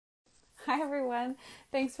Hi, everyone.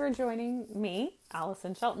 Thanks for joining me,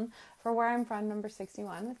 Allison Shelton, for Where I'm From, number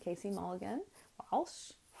 61 with Casey Mulligan.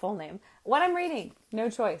 Walsh, full name. What I'm reading, No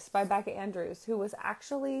Choice by Becca Andrews, who was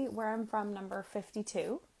actually Where I'm From, number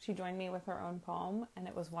 52. She joined me with her own poem, and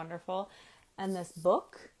it was wonderful. And this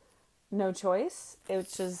book, No Choice,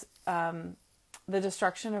 which is the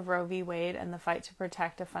destruction of Roe v. Wade and the fight to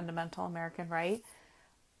protect a fundamental American right,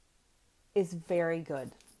 is very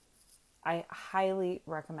good. I highly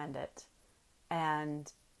recommend it. And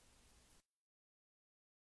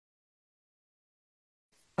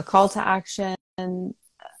a call to action,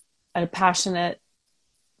 a passionate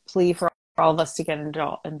plea for all of us to get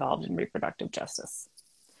involved in reproductive justice.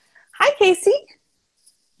 Hi, Casey.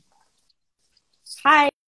 Hi.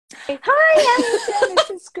 Hi, Allison.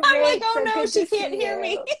 This is great. I'm like, oh so no, good she to can't see hear you.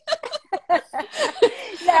 me.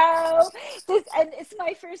 No, and it's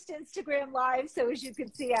my first Instagram live, so as you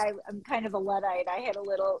can see, I'm kind of a Luddite. I had a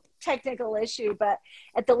little technical issue, but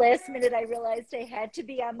at the last minute, I realized I had to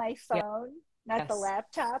be on my phone, not the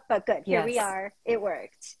laptop. But good, here we are. It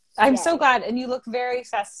worked. I'm Yay. so glad, and you look very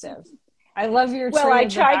festive. I love your tree. Well, I in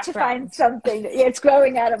the tried to background. find something. It's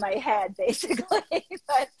growing out of my head, basically.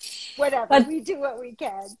 But whatever, But we do what we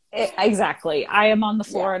can. Exactly. I am on the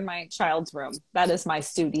floor in my child's room. That is my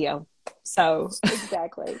studio. So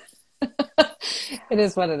exactly. It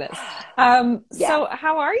is what it is. So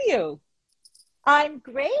how are you? I'm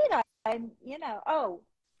great. I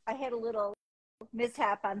had a little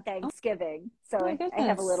mishap on Thanksgiving. So I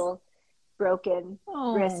have a little broken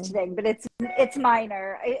wrist thing, but it's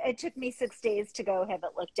minor. It took me 6 days to go have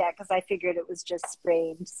it looked at because I figured it was just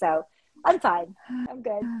sprained. So I'm fine. I'm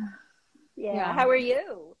good. Yeah. How are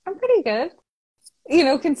you? I'm pretty good. You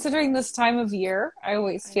know, considering this time of year, I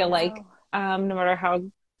always feel like no matter how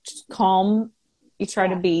calm you try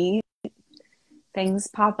to be, things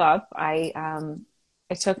pop up. I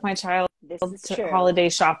took my child to holiday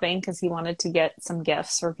shopping because he wanted to get some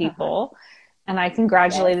gifts for people. And I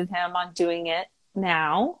congratulated him on doing it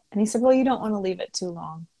now. And he said, well, you don't want to leave it too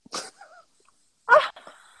long.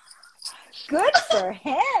 Good for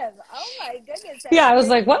him. Oh my goodness. I was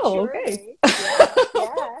like, whoa, okay.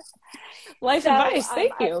 Yeah. Life advice.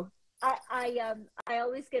 Thank you. I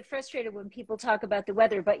always get frustrated when people talk about the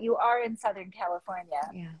weather, but you are in Southern California.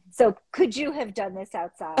 Yeah. So could you have done this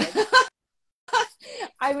outside?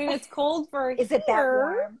 I mean, it's cold for Is it that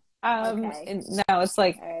warm? No, it's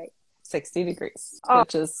like 60 degrees,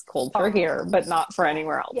 which is cold for here, but not for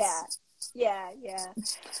anywhere else. Yeah.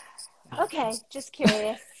 Okay, just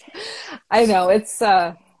curious. I know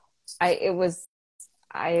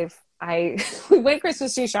we went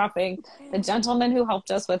Christmas tree shopping. The gentleman who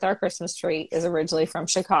helped us with our Christmas tree is originally from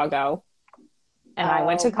Chicago, and I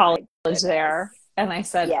went to college there. And I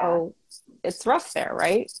said, "Oh, it's rough there,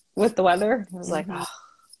 right, with the weather?" He was like,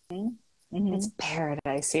 "Oh, it's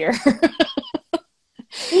paradise here."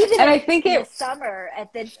 Even and I think it's summer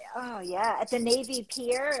at the Navy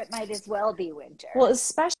Pier, it might as well be winter. Well,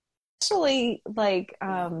 especially like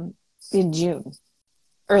in June.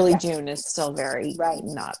 Early June is still very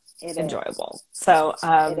not enjoyable. So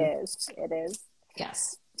it is.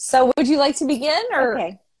 Yes. So would you like to begin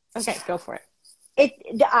or okay, go for it.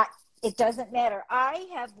 It doesn't matter. I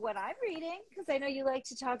have what I'm reading because I know you like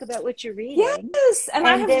to talk about what you're reading. Yes, and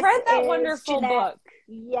I have read that wonderful book.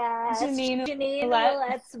 Yes, Janine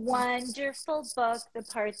Willet's wonderful book, The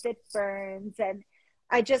Part That Burns, and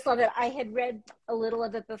I just love it. I had read a little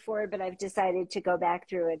of it before, but I've decided to go back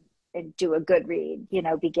through and do a good read,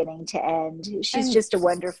 beginning to end. She's just a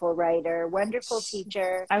wonderful writer, wonderful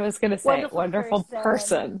teacher. I was going to say wonderful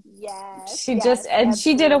person. Yes. She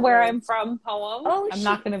did a Where I'm From poem. I'm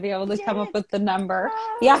not going to be able to come up with the number.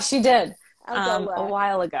 Yeah, she did. A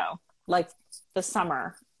while ago, like the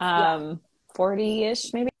summer,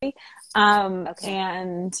 40-ish maybe.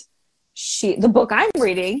 And the book I'm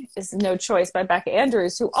reading is No Choice by Becca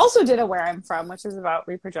Andrews, who also did a Where I'm From, which is about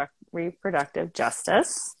reproductive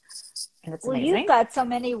justice. And it's amazing. You've got so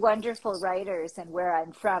many wonderful writers and Where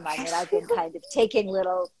I'm From. I mean, I've been kind of taking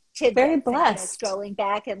little tidbits. Very blessed. And scrolling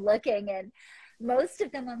back and looking, and most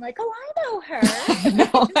of them I'm like, oh, I know her. I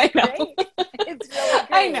know. Great. It's really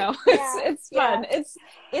great. I know. It's fun.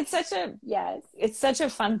 It's such a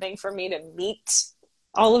fun thing for me to meet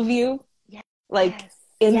all of you.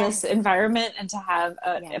 In this environment and to have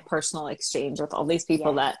a personal exchange with all these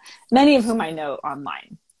people that many of whom I know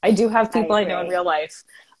online. I do have people I know in real life,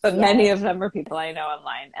 but many of them are people I know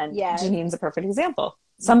online. And Janine's a perfect example.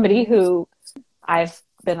 Somebody who I've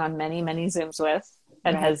been on many, many Zooms with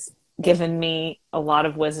and has given me a lot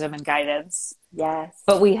of wisdom and guidance. Yes.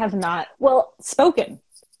 But we have not spoken.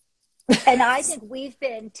 And I think we've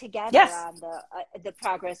been together on the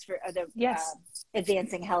progress for the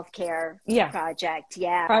advancing healthcare project.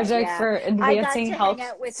 Yeah, project for advancing health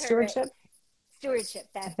stewardship. Stewardship,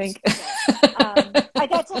 I think. I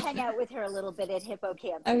got to hang out with her a little bit at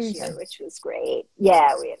Hippocamp this year, which was great.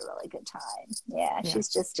 Yeah, we had a really good time. Yeah, she's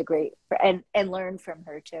just a great and learn from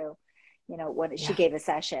her too. You know, when she gave a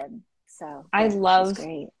session. So I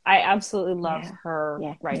absolutely love her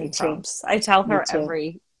writing prompts. I tell her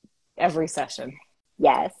every session.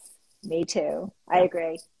 Yes, me too. I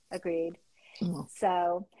agree. Agreed. Mm-hmm.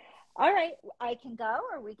 So, all right, I can go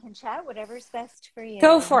or we can chat, whatever's best for you.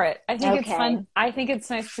 Go for it. I think it's fun. I think it's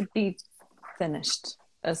nice to be finished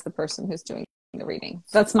as the person who's doing the reading.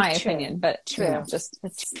 That's my opinion, but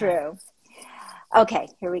it's true. Okay,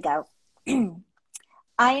 here we go.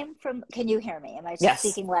 I am from, can you hear me? Am I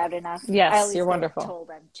speaking loud enough? Yes, you're wonderful. I always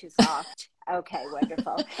get told I'm too soft. Okay,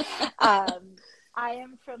 wonderful. I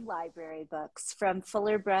am from library books, from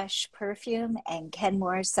Fuller Brush perfume and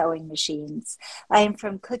Kenmore sewing machines. I am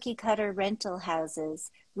from cookie cutter rental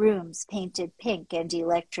houses, rooms painted pink and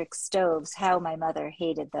electric stoves. How my mother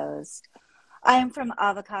hated those. I am from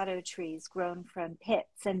avocado trees grown from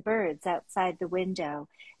pits and birds outside the window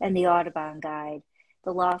and the Audubon Guide.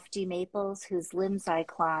 The lofty maples whose limbs I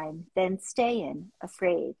climb, then stay in,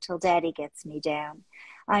 afraid, till Daddy gets me down.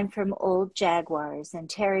 I'm from old jaguars and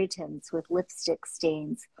Terrytons with lipstick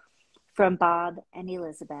stains, from Bob and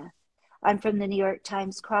Elizabeth. I'm from the New York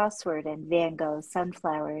Times crossword and Van Gogh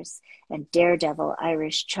sunflowers and daredevil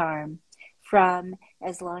Irish charm. From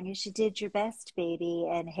As Long as You Did Your Best, Baby,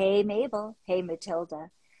 and Hey Mabel, Hey Matilda.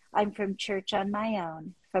 I'm from Church on My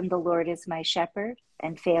Own, from The Lord is My Shepherd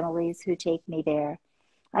and Families Who Take Me There.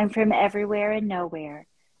 I'm from Everywhere and Nowhere,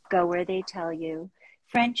 Go Where They Tell You,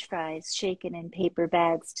 French fries shaken in paper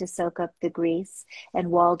bags to soak up the grease,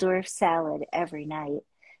 and Waldorf salad every night.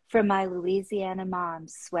 From my Louisiana mom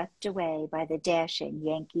swept away by the dashing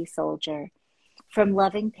Yankee soldier. From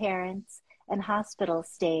loving parents and hospital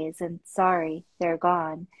stays and sorry, they're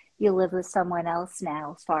gone. You live with someone else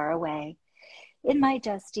now, far away. In my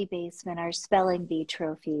dusty basement are spelling bee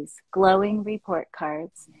trophies, glowing report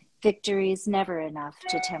cards, victories never enough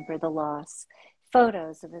to temper the loss,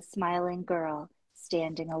 photos of a smiling girl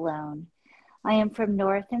standing alone. I am from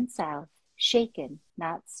north and south, shaken,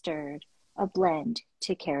 not stirred, a blend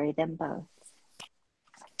to carry them both.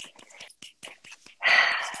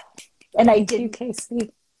 And I did, you,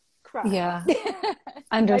 Casey. Cry. Yeah,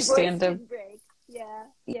 understandable.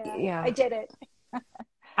 Yeah. I did it.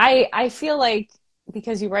 I feel like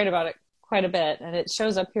because you write about it quite a bit, and it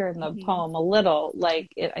shows up here in the poem a little. Like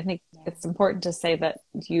I think it's important to say that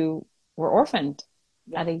you were orphaned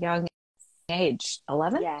at a young age,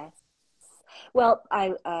 11. Yes. Well,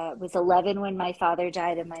 I was 11 when my father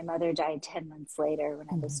died, and my mother died 10 months later when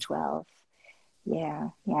I was 12. Yeah,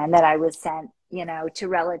 and then I was sent, to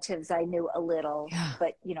relatives I knew a little,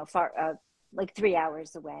 but far, like 3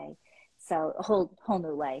 hours away. So a whole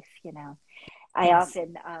new life, I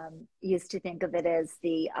often used to think of it as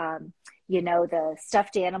the, the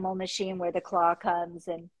stuffed animal machine where the claw comes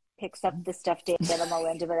and picks up the stuffed animal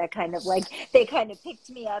into that kind of like, they kind of picked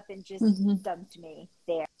me up and just dumped me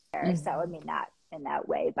there. So, I mean, not in that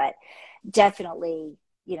way, but definitely,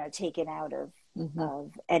 taken out of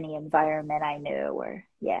any environment I knew or,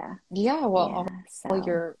 all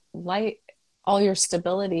your light, all your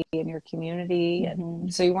stability in your community.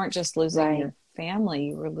 And so you weren't just losing your family,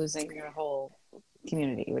 you were losing your whole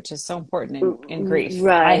community, which is so important in grief.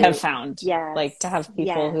 I have found like to have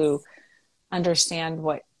people who understand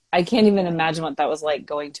what I can't even imagine what that was like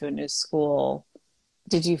going to a new school.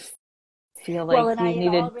 Did you feel like you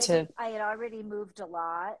needed to? I had already moved a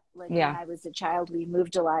lot. Like when I was a child, we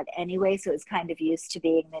moved a lot anyway. So it was kind of used to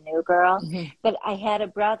being the new girl. But I had a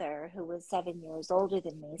brother who was 7 years older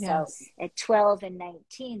than me. So at 12 and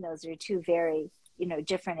 19, those are two very,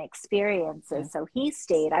 different experiences. So he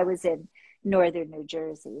stayed. I was in northern New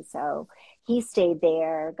Jersey. So he stayed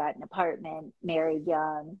there, got an apartment, married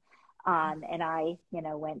young. And I,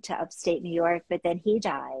 went to upstate New York, but then he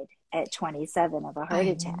died at 27 of a heart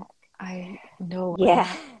attack. I know.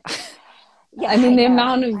 Yeah. I mean, the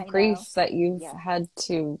amount of grief that you've had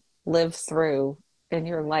to live through in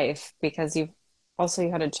your life, because you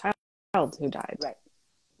had a child who died. Right.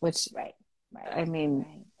 Which, I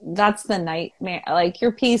mean, that's the nightmare. Like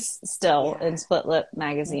your piece still in Split Lip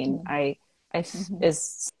magazine,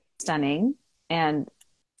 is stunning. And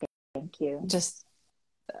thank you. Just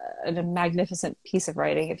a magnificent piece of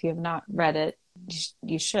writing. If you have not read it,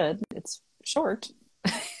 you should. It's short.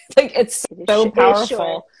 Like it's so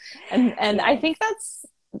powerful. And I think that's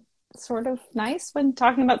sort of nice when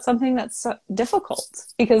talking about something that's so difficult,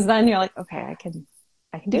 because then you're like, okay, I can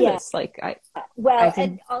do this. Like I can...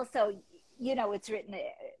 and also, you know, it's written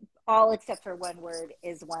all except for one word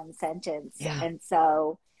is one sentence. Yeah. And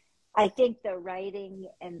so I think the writing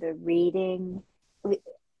and the reading,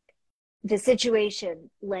 the situation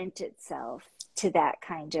lent itself to that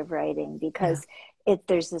kind of writing, because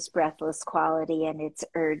there's this breathless quality and it's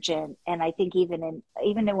urgent. And I think even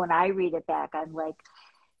when I read it back, I'm like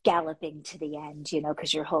galloping to the end, you know,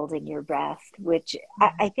 because you're holding your breath, which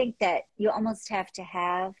I think that you almost have to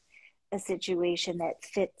have a situation that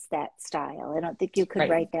fits that style. I don't think you could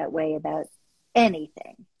write that way about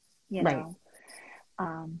anything, you know.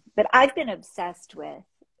 But I've been obsessed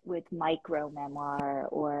with micro memoir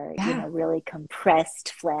or you know, really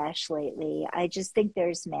compressed flash lately. I just think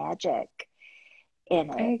there's magic in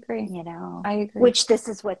it. I agree. You know, I agree. Which this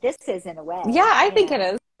is what this is in a way. Yeah, I think it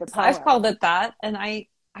is. I've called it that, and I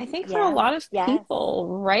think for a lot of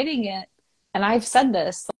people writing it, and I've said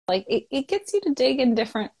this, like it gets you to dig in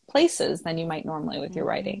different places than you might normally with your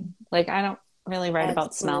writing. Like I don't really write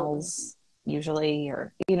about smells usually,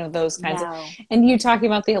 or you know, those kinds of. And you talking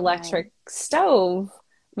about the electric stove.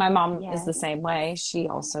 My mom is the same way. She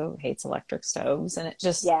also hates electric stoves, and it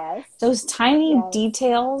just those tiny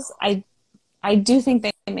details. I do think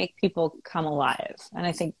they make people come alive, and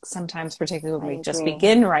I think sometimes, particularly when we just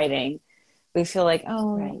begin writing, we feel like,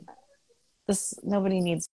 this nobody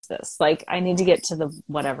needs this. Like I need to get to the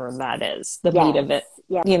whatever that is, the meat of it,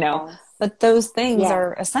 you know. But those things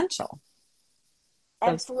are essential.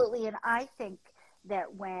 Absolutely, and I think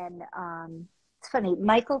that when it's funny,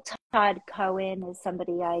 Michael Todd Cohen is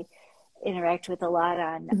somebody I interact with a lot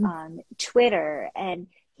on Twitter, and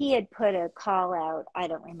he had put a call out, I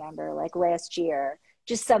don't remember, like last year,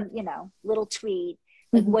 just some, you know, little tweet,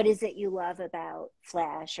 like what is it you love about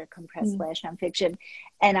flash or compressed flash nonfiction?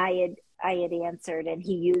 And I had answered, and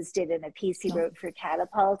he used it in a piece he wrote for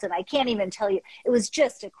Catapult, and I can't even tell you, it was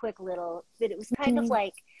just a quick little, but it was kind of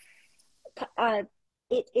like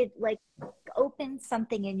it like opens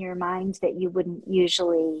something in your mind that you wouldn't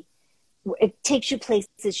usually, it takes you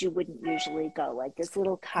places you wouldn't usually go, like this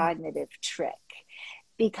little cognitive trick.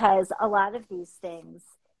 Because a lot of these things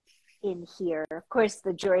in here, of course,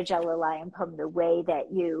 the George L. Lyon poem, the way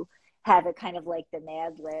that you have it kind of like the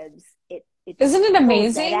Mad Libs, it isn't it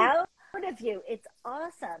amazing? Out of you, it's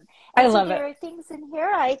awesome. I love it. There are things in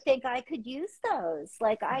here I think I could use those.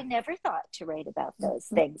 Like I never thought to write about those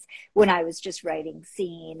things when I was just writing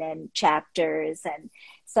scene and chapters, and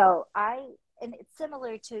so and it's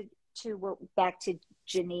similar to back to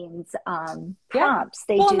Janine's prompts.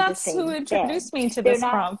 They do the same thing. Who introduced me to this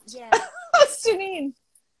prompt. That's Janine.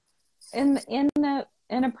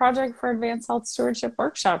 In a project for Advanced Health Stewardship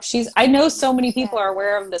workshop. I know so many people are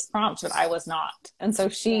aware of this prompt, but I was not. And so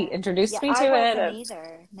she introduced me to it. I wasn't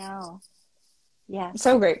either. No. Yeah. I'm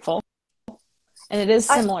so grateful. And it is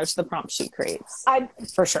similar to the prompt she creates.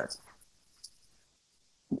 For sure.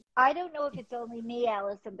 I don't know if it's only me,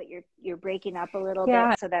 Allison, but you're breaking up a little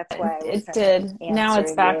bit, so that's why it did. Now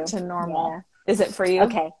it's back to normal. Yeah. Is it for you?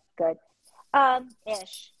 Okay, good.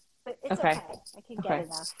 Ish, but it's okay. I can get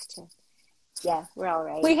enough to. Yeah, we're all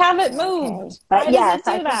right. We haven't moved. Okay. But yes,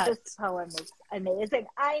 I think this poem is amazing.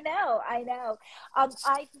 I know.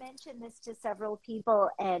 I've mentioned this to several people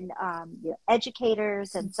and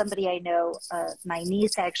educators and somebody I know, my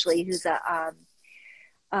niece actually, who's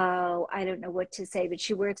I don't know what to say, but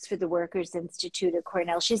she works for the Workers Institute at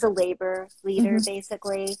Cornell. She's a labor leader,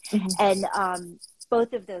 basically. And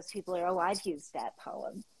both of those people are, I've used that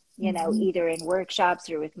poem, you know, either in workshops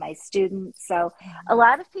or with my students. So a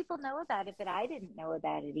lot of people know about it, but I didn't know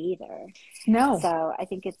about it either. No. So I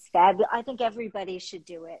think it's fabulous. I think everybody should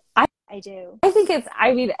do it. I do. I think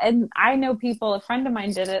and I know people, a friend of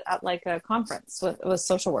mine did it at like a conference with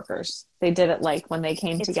social workers. They did it like when they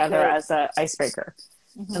came together as a icebreaker.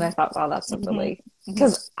 And I thought, wow, that's a really,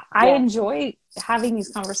 because I enjoy having these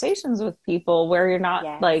conversations with people where you're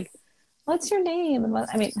not like, what's your name? And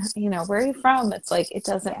I mean, you know, where are you from? It's like, it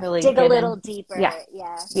doesn't really dig a little deeper.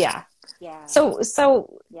 Yeah. So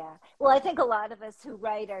well, I think a lot of us who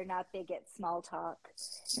write are not big at small talk.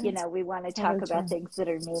 You know, we want to talk about things that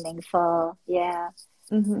are meaningful. Yeah.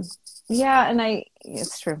 And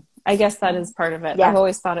it's true. I guess that is part of it. I've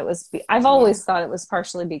always thought it was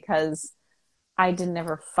partially because I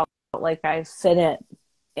never felt like I fit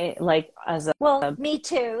it like as a me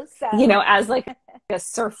too. So you know, as like a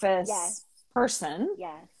surface person.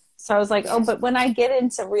 So I was like, but when I get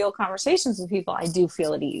into real conversations with people, I do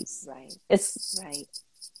feel at ease. It's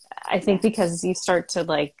I think because you start to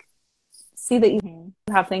like see that you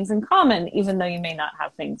have things in common, even though you may not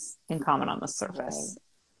have things in common on the surface.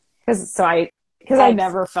 because I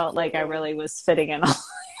never felt like I really was fitting in,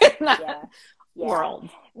 in that world.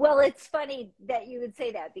 Well, it's funny that you would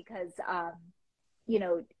say that because, you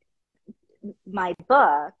know, my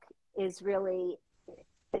book is really,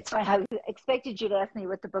 it's funny how I expected you to ask me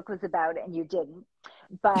what the book was about and you didn't,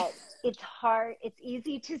 but it's hard. It's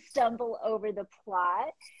easy to stumble over the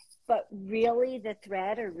plot, but really the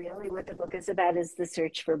thread, or really what the book is about, is the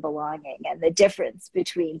search for belonging and the difference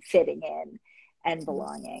between fitting in and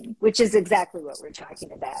belonging, which is exactly what we're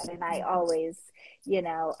talking about. And I always, you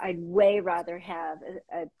know, I'd way rather have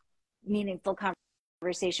a meaningful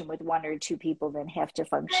conversation with one or two people than have to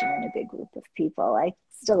function in a big group of people. I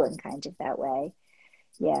still am kind of that way.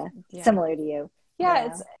 Yeah. Similar to you.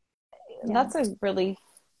 Yeah. That's a really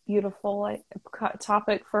beautiful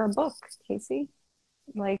topic for a book, Casey.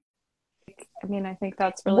 Like, I mean, I think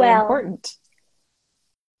that's really important.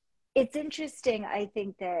 It's interesting. I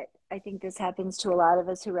think this happens to a lot of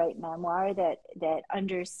us who write memoir, that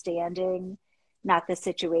understanding not the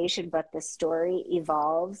situation, but the story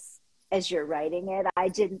evolves as you're writing it. I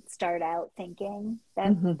didn't start out thinking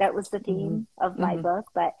that that was the theme of my book,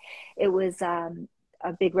 but it was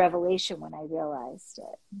a big revelation when I realized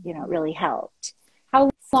it. You know, it really helped. How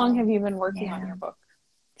long have you been working on your book?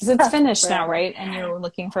 Because it's finished now, right? And you're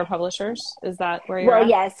looking for publishers. Is that where you're at? Well,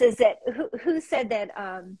 yes. Is it who said that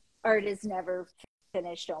art is never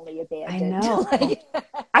finished, only abandoned? I know.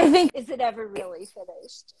 I think, is it ever really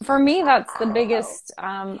finished? For me, that's the biggest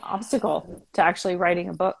obstacle to actually writing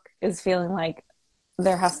a book, is feeling like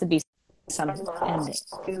there has to be some ending.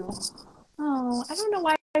 Oh, I don't know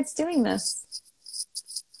why it's doing this.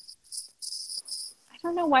 I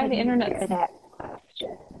don't know why the internet. That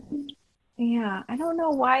question. Yeah, I don't know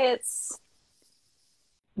why it's.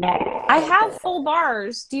 I have full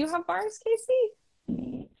bars. Do you have bars,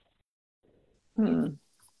 Casey?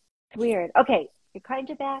 Weird. Okay, you're kind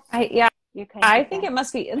of back. I think it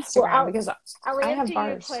must be Instagram, because I'll I have answer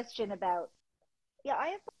bars. your question about. Yeah, I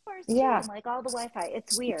have bars too. Yeah, Like all the Wi-Fi.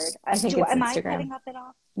 It's weird. I think it's am Instagram. I cutting off at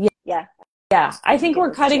all? Yeah. I think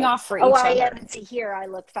we're cutting off for each other. I am. See, here I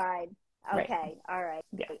look fine. Okay. Right. All right.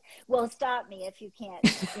 Yeah. Well, stop me if you can't.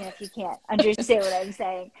 If you can't understand what I'm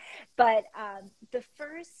saying. But the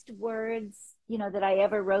first words, that I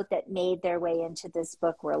ever wrote that made their way into this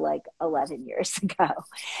book were like 11 years ago.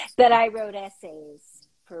 But I wrote essays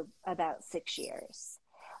for about 6 years.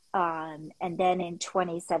 And then in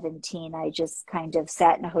 2017, I just kind of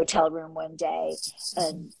sat in a hotel room one day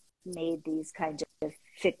and made these kind of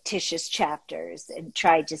fictitious chapters and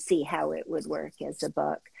tried to see how it would work as a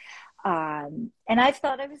book. And I've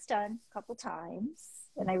thought I was done a couple times,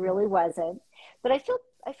 and I really wasn't. But I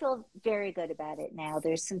feel very good about it now.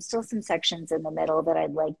 There's still some sections in the middle that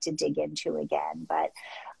I'd like to dig into again. But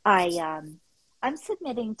I'm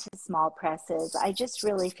submitting to small presses. I just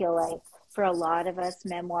really feel like for a lot of us,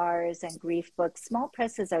 memoirs and grief books, small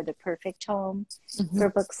presses are the perfect home for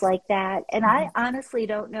books like that. And I honestly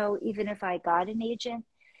don't know, even if I got an agent,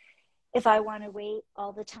 if I want to wait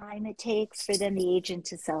all the time it takes for then the agent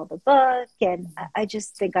to sell the book. And I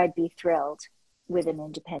just think I'd be thrilled with an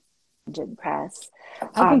independent press.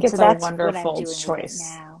 I think it's a wonderful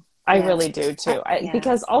choice. I really do too.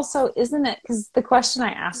 Because also, isn't it, because the question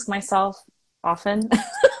I ask myself often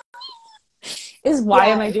is, why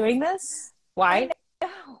am I doing this? Why?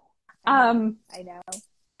 I know.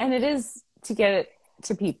 And it is to get it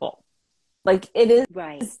to people. Like, it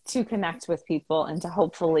is to connect with people and to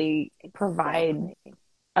hopefully provide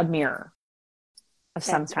a mirror of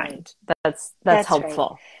some kind. That's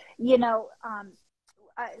helpful. Right.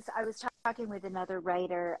 I was talking with another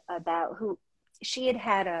writer about who she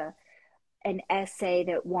had an essay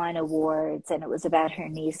that won awards, and it was about her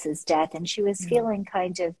niece's death, and she was feeling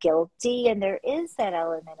kind of guilty. And there is that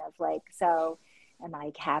element of like, so am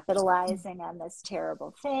I capitalizing on this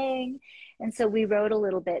terrible thing? And so we wrote a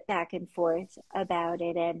little bit back and forth about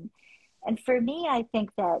it. And for me, I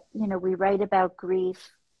think that, we write about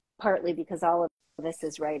grief partly because all of us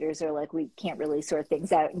as writers are like, we can't really sort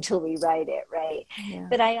things out until we write it, right? Yeah.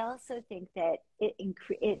 But I also think that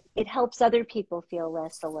it helps other people feel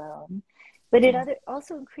less alone. But it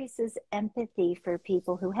also increases empathy for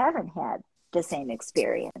people who haven't had the same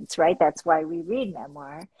experience, right? That's why we read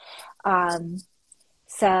memoir.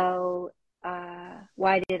 So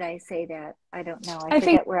why did I say that? I don't know. I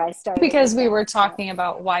forget where I started. Because we were talking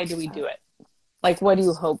about, why do we do it? Like, what do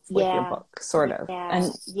you hope with your book, sort of?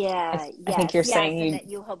 And I think you're saying that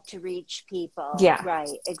you hope to reach people. Yeah. Right,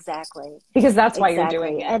 exactly. Because that's why you're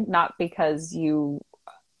doing it, and not because you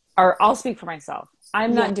are. I'll speak for myself.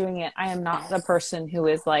 I'm not doing it. I am not the person who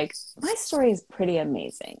is like, my story is pretty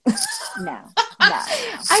amazing. No.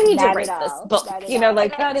 I need to write this book. You know,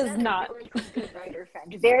 like that is not. Really good writer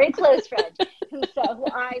friend, very close friend, who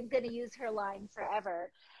I'm going to use her line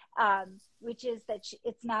forever, which is that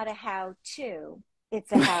it's not a how-to,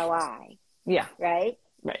 it's a how-I. Yeah. Right?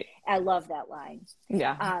 Right. I love that line.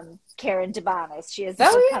 Yeah. Karen DeBonis, she has a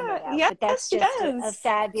book coming out. Yeah, but that's just a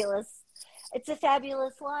fabulous, it's a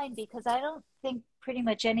fabulous line, because I don't think pretty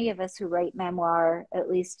much any of us who write memoir, at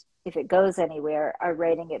least if it goes anywhere, are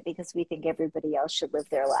writing it because we think everybody else should live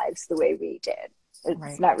their lives the way we did.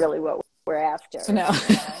 It's not really what we're after. No,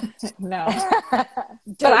 no.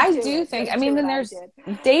 But I do think, I mean, then there's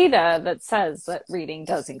data that says that reading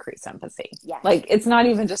does increase empathy. Yes. Like, it's not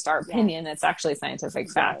even just our opinion, it's actually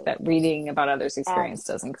scientific fact that reading about others' experience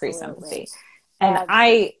does increase empathy.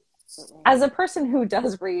 And as a person who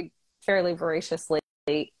does read fairly voraciously,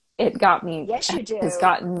 it got me, has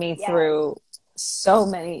gotten me through so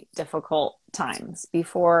many difficult times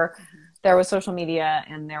before there was social media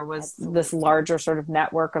and there was this larger sort of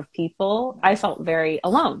network of people. I felt very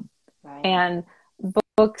alone. And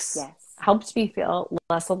books helped me feel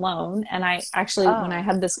less alone. And I actually, when I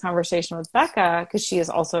had this conversation with Becca, because she is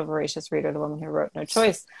also a voracious reader, the woman who wrote No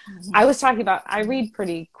Choice, I was talking about, I read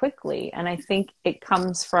pretty quickly. And I think it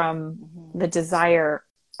comes from the desire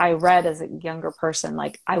I read as a younger person.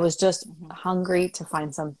 Like, I was just hungry to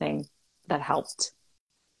find something that helped.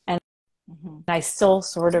 And I still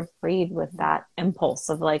sort of read with that impulse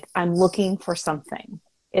of like, I'm looking for something.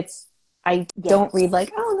 I don't read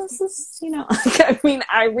like, oh, this is, you know, I mean,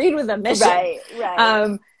 I read with a mission.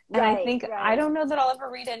 And I think, I don't know that I'll ever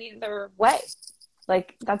read any other way.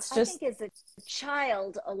 Like, that's just. I think as a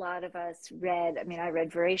child, a lot of us read, I mean, I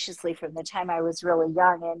read voraciously from the time I was really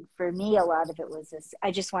young. And for me, a lot of it was this,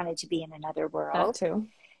 I just wanted to be in another world. That too.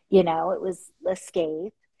 You know, it was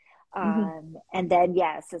escape. And then,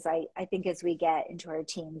 yes, I think as we get into our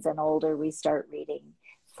teens and older, we start reading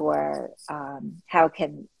for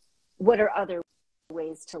what are other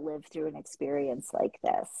ways to live through an experience like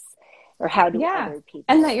this? Or how do other people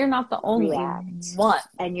and that you're not the only one.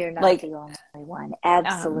 And you're not the only one.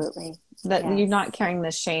 Absolutely. That you're not carrying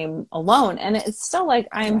the shame alone. And it's still like,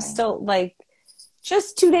 I'm still like,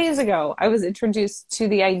 just 2 days ago, I was introduced to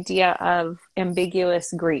the idea of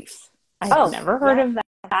ambiguous grief. I had never heard of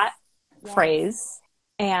that phrase.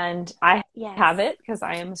 And I have it because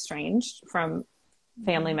I am estranged from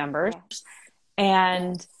family members.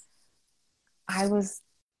 And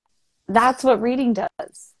that's what reading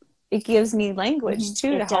does. It gives me language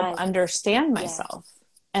too, to help understand myself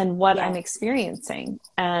and what I'm experiencing.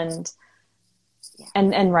 And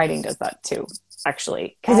writing does that too,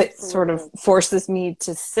 actually, because it sort of forces me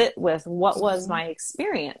to sit with what was my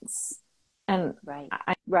experience. And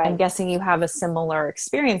I'm guessing you have a similar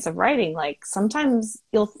experience of writing. Like, sometimes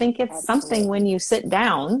you'll think it's something when you sit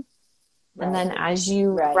down, and then as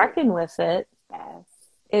you reckon with it,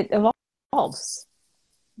 it evolves.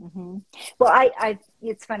 Well,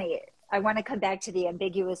 it's funny. I want to come back to the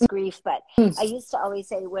ambiguous grief, but I used to always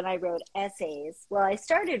say when I wrote essays, well, I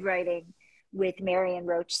started writing with Marion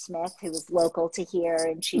Roach Smith, who was local to here,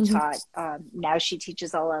 and she taught, now she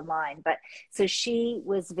teaches all online. But so she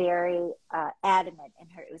was very adamant in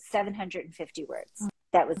her, it was 750 words.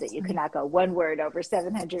 That was it. You could not go one word over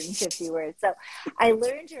 750 words. So I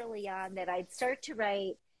learned early on that I'd start to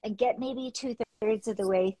write and get maybe 2/3 of the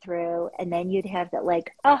way through, and then you'd have that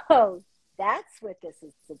like, oh, that's what this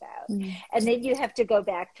is about. And then you have to go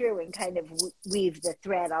back through and kind of weave the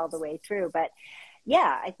thread all the way through. But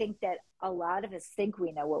yeah, I think that a lot of us think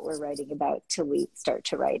we know what we're writing about till we start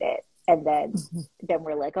to write it. And then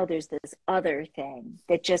we're like, oh, there's this other thing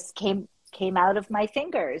that just came out of my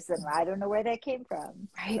fingers, and I don't know where that came from.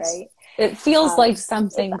 Right? It feels like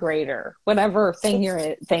something greater, whatever thing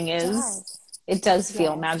your thing is. It does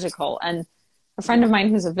feel magical. And a friend of mine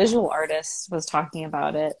who's a visual artist was talking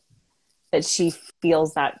about it, that she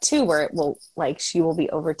feels that too, where it will, like, she will be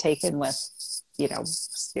overtaken with, you know,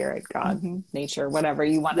 spirit, God, nature, whatever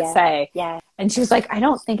you want to say. And she was like, I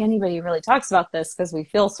don't think anybody really talks about this because we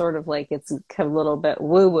feel sort of like it's a little bit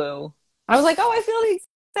woo-woo. I was like, oh, I feel the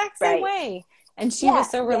exact same way. And she was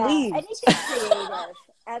so relieved. Anything creative.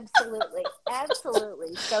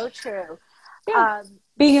 Absolutely. So true.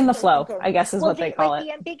 Being in the flow, I guess, is what they call it.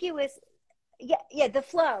 The ambiguous, the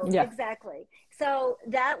flow, exactly. So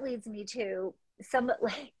that leads me to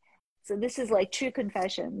so this is like true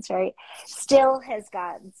confessions, right? Still has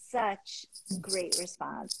gotten such great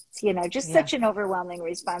response, you know, just such an overwhelming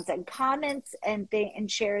response, and comments and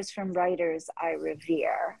shares from writers I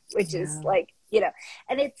revere, which is like, you know,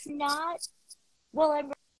 and it's not, well,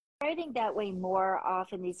 I'm writing that way more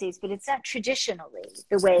often these days, but it's not traditionally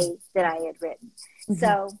the way that I had written. Mm-hmm.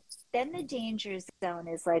 So then the danger zone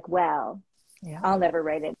is like, well, I'll never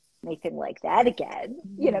write anything like that again.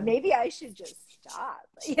 You know, maybe I should just stop.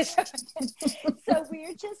 You know? So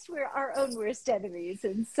we're our own worst enemies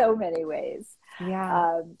in so many ways.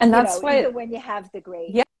 Yeah. And that's why even when you have the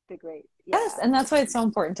great. Yes. And that's why it's so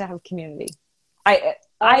important to have community.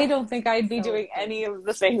 I don't think I'd be doing any of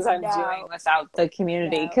the things I'm doing without the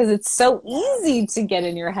community, because it's so easy to get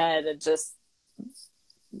in your head and just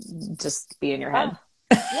be in your head.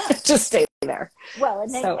 Just stay there. Well,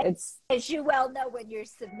 and so it's, as you well know, when you're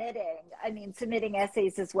submitting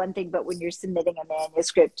essays is one thing, but when you're submitting a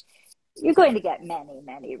manuscript, you're going to get many,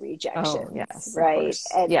 many rejections. Oh, yes, right.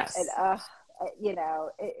 And, yes. And, you know,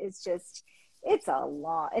 it's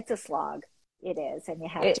a slog. It is. And you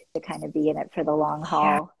have to kind of be in it for the long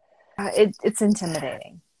haul. It's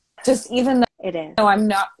intimidating. Just even though I'm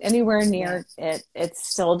not anywhere near it, it's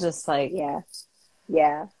still just like, yeah.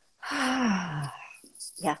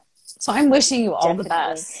 So I'm wishing you all the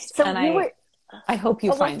best. So and I hope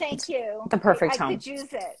you find the perfect home. I could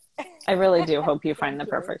use it. I really do hope you find the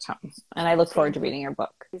perfect home. And I look forward to reading your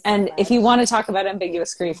book. And if you want to talk about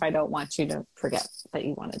ambiguous grief, I don't want you to forget that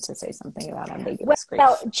you wanted to say something about ambiguous grief.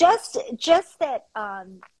 Well, just that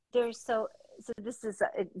there's so this is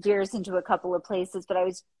veers into a couple of places, but I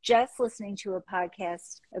was just listening to a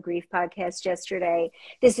grief podcast yesterday.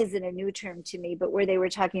 This isn't a new term to me, but where they were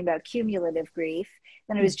talking about cumulative grief.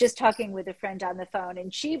 And I was just talking with a friend on the phone,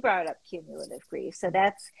 and she brought up cumulative grief. So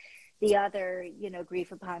that's the other,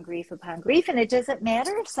 grief upon grief upon grief. And it doesn't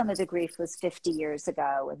matter if some of the grief was 50 years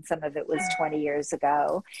ago and some of it was 20 years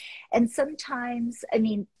ago. And sometimes,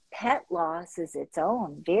 pet loss is its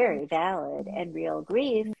own very valid and real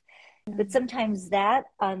grief. But sometimes that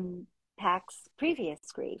unpacks previous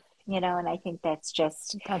grief, and I think that's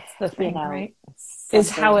the thing, right? Is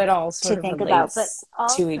how it all sort of relates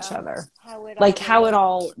to each other.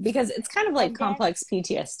 Because it's kind of like complex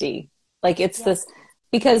PTSD. Like it's this,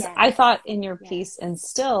 because I thought in your piece, and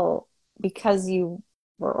still, because you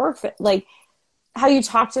were orphaned, like how you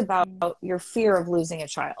talked about your fear of losing a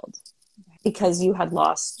child because you had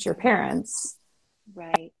lost your parents.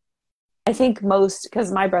 Right. I think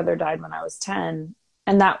because my brother died when I was 10,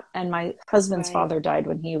 and my husband's father died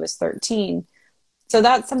when he was 13. So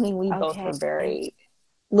that's something we both were living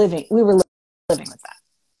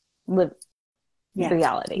with that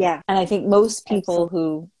reality. Yeah. And I think most people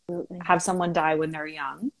who have someone die when they're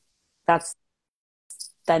young, that's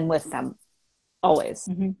then with them always.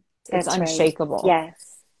 Mm-hmm. It's unshakable. Right.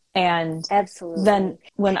 Yes. And absolutely. Then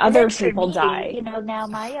when other people die, now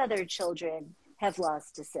my other children have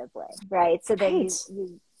lost a sibling, right? So then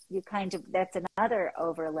you kind of, that's another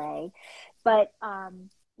overlay. But,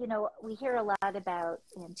 we hear a lot about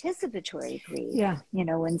anticipatory grief,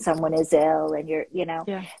 when someone is ill and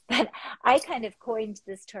but I kind of coined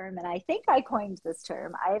this term, and I think I coined this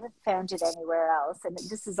term. I haven't found it anywhere else. And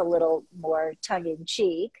this is a little more tongue in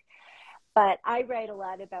cheek, but I write a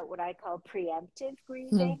lot about what I call preemptive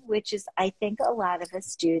grieving, which is, I think a lot of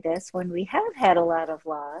us do this when we have had a lot of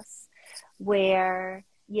loss, where,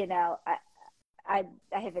 I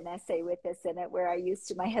have an essay with this in it, where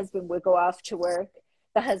my husband would go off to work.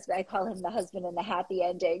 I call him the husband in the happy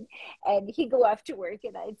ending. And he'd go off to work,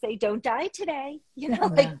 and I'd say, don't die today,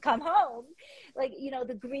 come home. Like,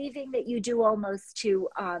 the grieving that you do almost to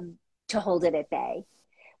hold it at bay.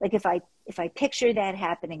 Like if I picture that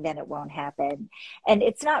happening, then it won't happen. And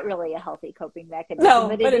it's not really a healthy coping mechanism. No,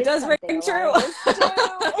 but it does ring true.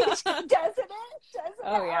 Doesn't it?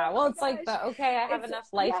 Oh yeah. Well, it's like I have enough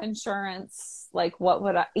life insurance. Like what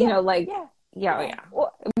would I,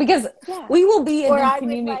 because we will be in a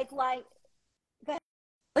community.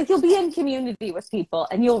 Like you'll be in community with people,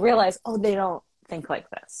 and you'll realize, they don't think like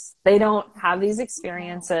this. They don't have these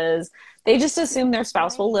experiences. They just assume their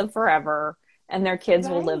spouse will live forever. And their kids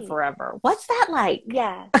will live forever. What's that like?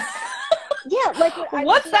 Yeah. Yeah. Like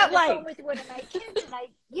what's that like? With one of my kids, and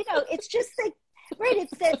it's just like,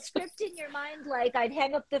 it's that script in your mind. Like I'd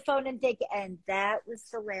hang up the phone and think, and that was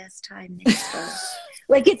the last time they spoke.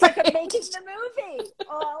 Like it's like I'm making the movie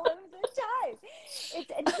all of the time.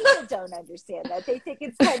 And people don't understand that. They think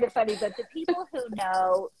it's kind of funny, but the people who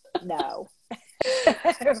know.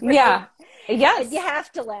 Right? Yeah. Yes. And you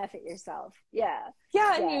have to laugh at yourself. Yeah.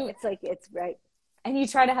 Yeah. And it's like, it's right. And you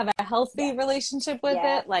try to have a healthy relationship with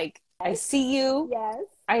it. Like, I see you. Yes.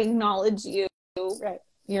 I acknowledge you. Right.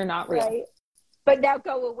 You're not real. Right. But now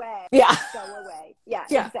go away. Yeah. Go away. Yeah,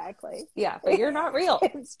 exactly. Yeah. But you're not real.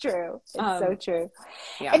 It's true. It's so true.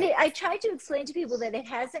 Yeah. And I tried to explain to people that it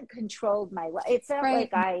hasn't controlled my life. It's not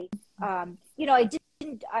like I didn't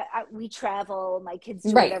we travel, my kids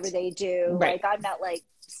do Right. whatever they do. Right. Like, I'm not like,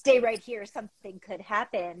 stay right here, something could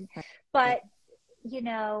happen. But, you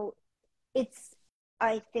know, it's,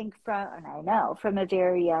 I think and I know from a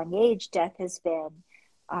very young age, death has been,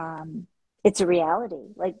 it's a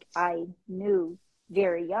reality. Like, I knew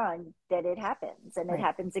very young that it happens, and it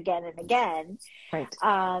happens again and again. Right.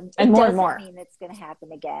 And more and more. Mean it's going to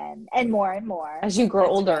happen again and more as you grow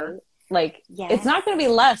older. Right. Like, it's not going to be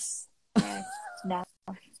less. No,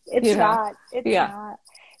 it's not. It's not.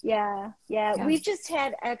 Yeah. We've just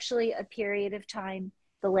had actually a period of time.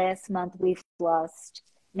 The last month we've lost.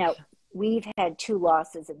 Now, we've had 2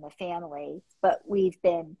 losses in the family, but we've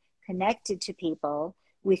been connected to people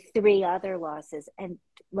with 3 other losses, and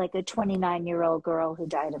like a 29-year-old girl who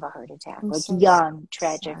died of a heart attack, like young,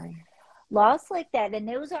 tragic loss like that. And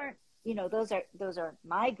those aren't, those aren't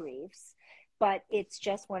my griefs, but it's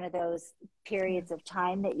just one of those periods of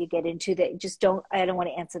time that you get into that I don't want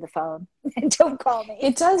to answer the phone. Don't call me.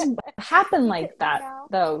 It does happen like that,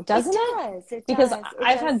 though, doesn't it? It because does.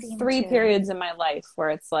 I've had 3 periods in my life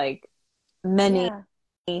where it's like many,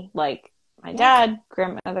 like my dad,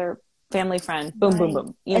 grandmother, family friend, boom, boom,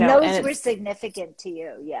 boom. And those were significant to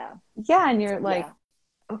you. Yeah. Yeah. And you're like,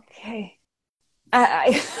 okay,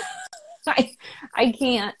 I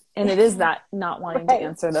can't. And it is that not wanting to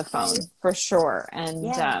answer the phone for sure. And,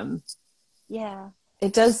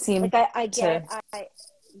 it does seem like I get,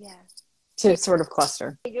 to sort of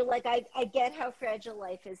cluster. You're like, I get how fragile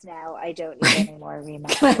life is now. I don't need any more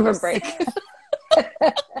reminders. Can I have a break?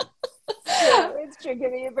 It's true.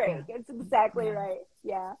 Give me a break. It's exactly right.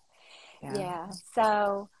 Yeah.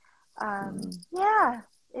 So,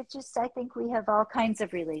 it just, I think we have all kinds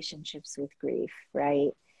of relationships with grief,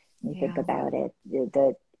 right? You think about it,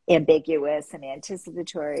 the ambiguous and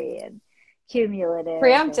anticipatory and cumulative.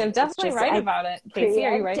 Preemptive. Definitely write about it. Casey,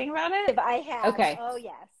 are you writing about it? I have. Okay. Oh,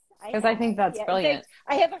 yes. Because I think that's brilliant.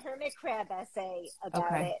 I have a hermit crab essay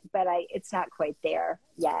about it, but it's not quite there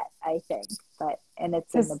yet, I think. And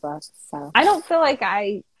it's in the book. So I don't feel like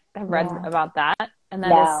I have read about that. And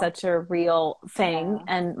that is such a real thing.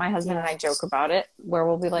 And my husband and I joke about it, where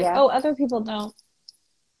we'll be like, oh, other people don't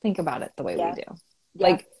think about it the way we do.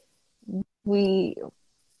 Like, we're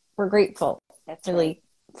grateful, really,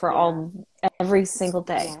 for every single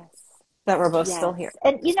day that we're both still here.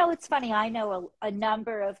 And, it's funny. I know a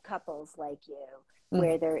number of couples like you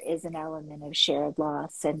where there is an element of shared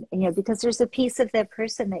loss. And, because there's a piece of that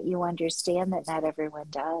person that you understand that not everyone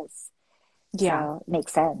does. Yeah. So it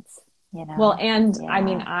makes sense. Well, and I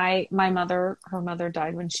mean, her mother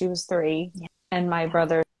died when she was 3, and my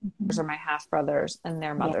brothers are my half brothers, and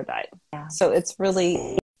their mother died. So it's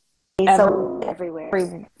really everywhere.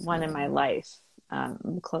 Everyone in my life,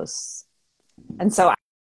 close. And so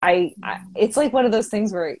I it's like one of those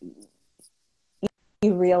things where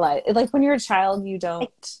you realize, like, when you're a child, you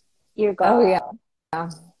don't. You're gone. Oh yeah.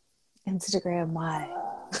 Instagram, why?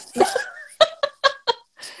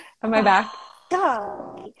 Am I back?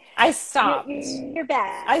 God. I stopped. You're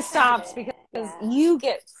back. I stopped because you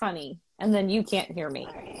get funny and then you can't hear me.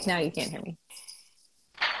 Now you can't hear me.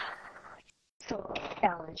 So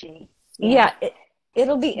technology. Yeah,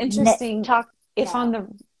 it'll be interesting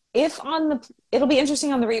it'll be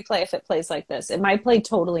interesting on the replay if it plays like this. It might play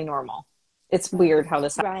totally normal. It's weird how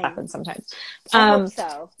this happens sometimes. I hope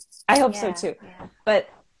so. I hope so too. Yeah. But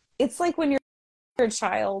it's like when you're a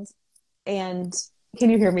child and can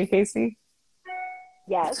you hear me, Casey?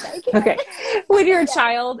 Yes, I can. Okay. When you're a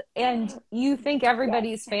child and you think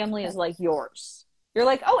everybody's family is like yours. You're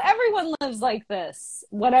like, oh, everyone lives like this,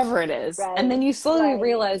 whatever it is. Right. And then you slowly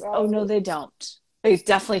realize, oh, no, they don't. They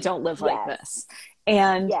definitely don't live like this.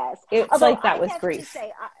 And it's like that with grief.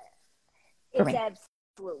 Say, it's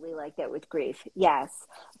absolutely like that with grief. Yes.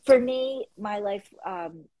 For me, my life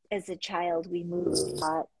as a child, we moved a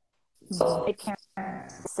lot. My parents were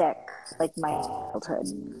sick, like my childhood.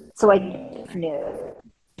 So I knew.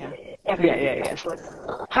 Yeah.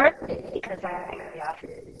 Partly because I often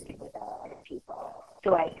lived with other people.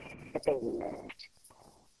 So I that they lived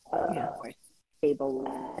more stable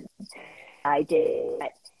than I did.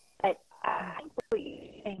 But I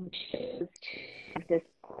really think this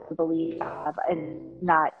belief of, and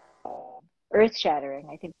not earth-shattering,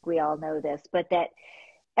 I think we all know this, but that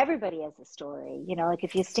everybody has a story. Like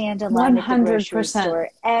if you stand in line at the grocery store,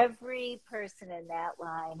 every person in that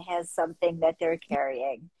line has something that they're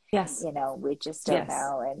carrying. Yes. We just don't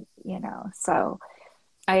know. And, so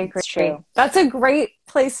I agree. That's a great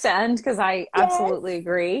place to end because I absolutely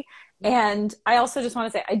agree. And I also just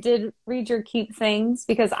want to say, I did read your Keep Things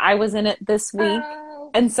because I was in it this week.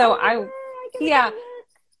 And so I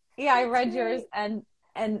read yours and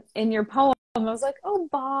in your poem, I was like, oh,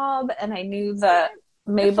 Bob. And I knew that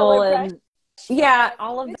The Mabel fuller and,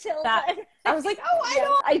 all of that. I was like, oh,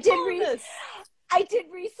 I know this. I did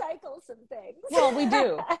recycle some things. Well, we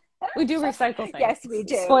do. We do recycle things. Yes, we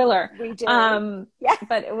do. Spoiler. We do. Yeah.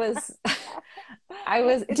 But it was,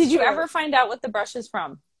 did you ever find out what the brush is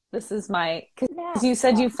from? This is because you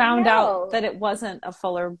said you found out that it wasn't a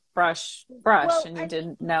fuller brush, and you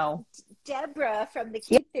didn't know. Deborah from the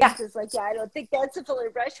Keep Things is like, I don't think that's a fuller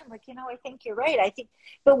brush. I'm like, I think you're right.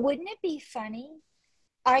 But wouldn't it be funny?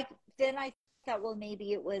 I thought, well,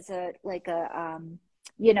 maybe it was an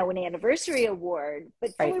anniversary award,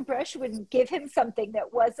 but fuller brush wouldn't give him something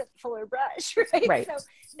that wasn't fuller brush, right? Right. So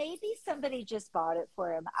maybe somebody just bought it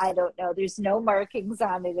for him. I don't know. There's no markings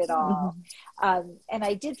on it at all. And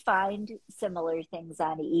I did find similar things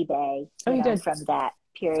on eBay from that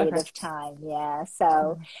period of time. Yeah.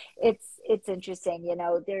 So it's interesting,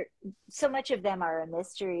 there, so much of them are a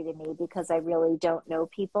mystery to me because I really don't know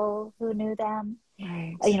people who knew them.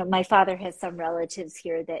 Right. My father has some relatives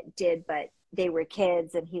here that did, but they were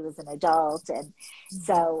kids and he was an adult. And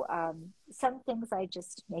so some things I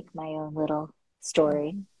just make my own little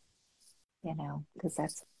story, because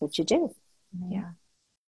that's what you do. Yeah.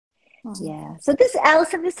 Yeah. So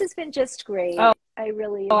Allison, this has been just great. I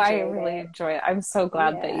really enjoy it. I'm so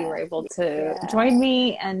glad that you were able to join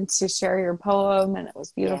me and to share your poem, and it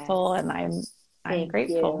was beautiful, and I'm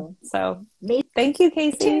grateful. You. So thank you,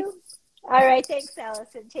 Casey. All right. Thanks,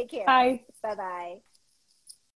 Allison. Take care. Bye. Bye-bye.